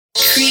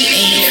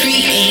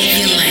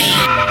CreAteYaLane.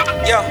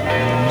 Yeah.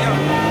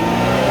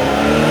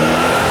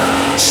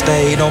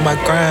 Stayed on my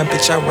grind,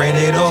 bitch, I ran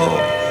it up.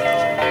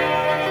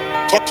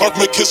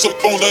 ClarkMakeHits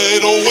up on the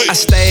 808. I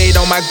stayed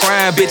on my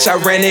grind, bitch,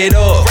 I ran it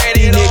up.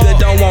 These niggas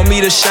don't want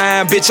me to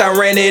shine, bitch, I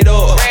ran it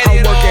up. I'm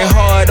working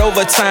hard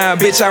overtime,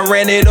 bitch, I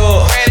ran it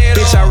up.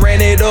 Bitch, I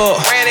ran it up.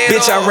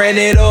 Bitch, I ran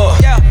it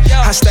up.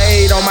 I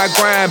stayed on my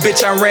grind,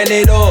 bitch, I ran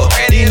it up.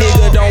 These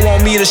niggas don't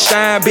want me to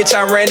shine, bitch,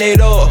 I ran it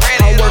up.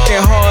 I'm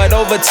working hard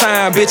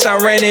overtime, bitch, I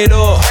ran it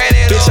up.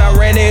 Bitch, I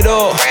ran it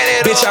up.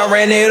 Bitch, I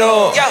ran it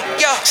up.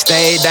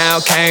 Stayed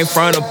down, came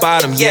from the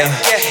bottom, yeah.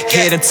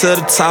 Heading to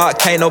the top,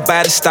 can't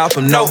nobody stop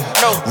him, no.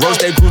 Roach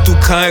that grew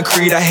through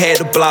concrete, I had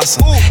to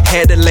blossom.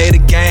 Had to lay the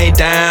game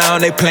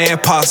down, they playing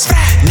possum.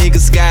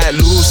 Niggas got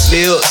loose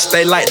lips,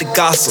 they like to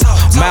gossip.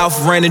 Mouth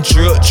running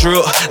drip,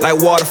 drip, like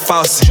water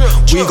faucet.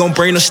 We gon'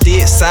 bring the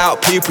sticks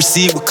out, please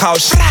proceed with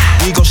caution.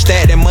 We gon'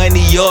 stack that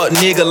money up,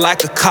 nigga,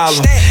 like a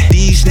column.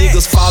 These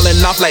niggas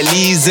falling off like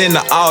leaves in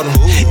the autumn.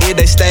 If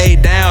they stay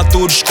down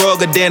through the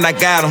struggle, then I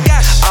got them.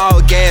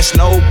 All gas,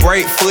 no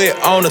brake, foot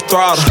on the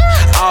throttle.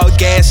 All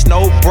gas,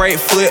 no brake,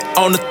 foot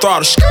on the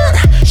throttle.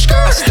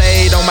 I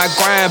stayed on my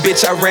grind,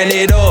 bitch, I ran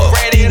it up.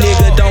 These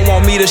niggas don't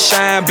want me to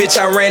shine, bitch,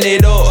 I ran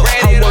it up.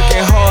 I'm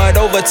working hard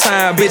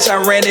overtime, bitch, I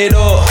ran it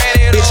up.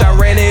 Bitch, I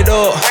ran it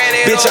up.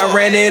 Bitch, I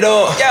ran it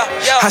up.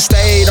 I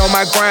stayed on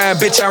my grind,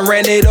 bitch, I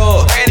ran it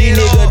up. These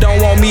niggas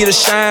don't want me to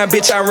shine,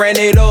 bitch, I ran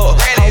it up.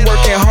 I'm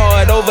working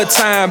hard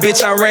overtime,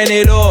 bitch, I ran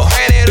it up.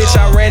 Bitch,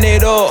 I ran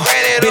it up.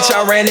 Bitch,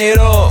 I ran it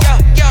up.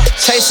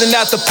 Chasing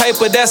out the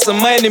paper, that's a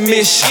money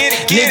mission.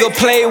 Nigga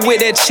play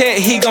with that check,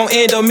 he gon'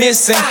 end up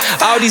missing.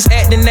 All these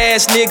acting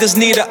ass niggas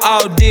need an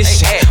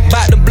audition.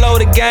 Bout to blow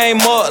the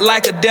game up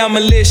like a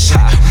demolition.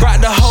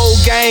 Brought the whole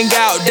gang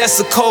out, that's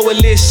a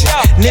coalition.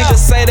 Niggas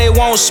say they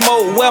won't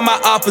smoke, well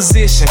my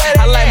opposition.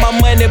 I like my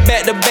money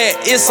back to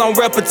back, it's on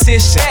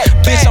repetition.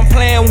 Bitch, I'm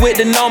playing with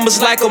the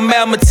numbers like a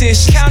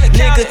mathematician.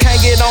 Nigga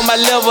can't get on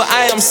my level,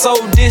 I am so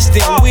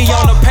distant. We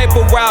on the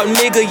paper route,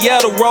 nigga,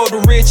 yeah, the road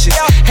to riches.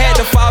 Had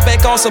to fall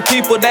back on some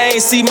people, they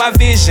ain't see my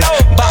vision.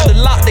 Bout to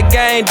lock the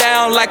game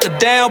down like a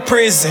damn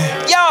prison.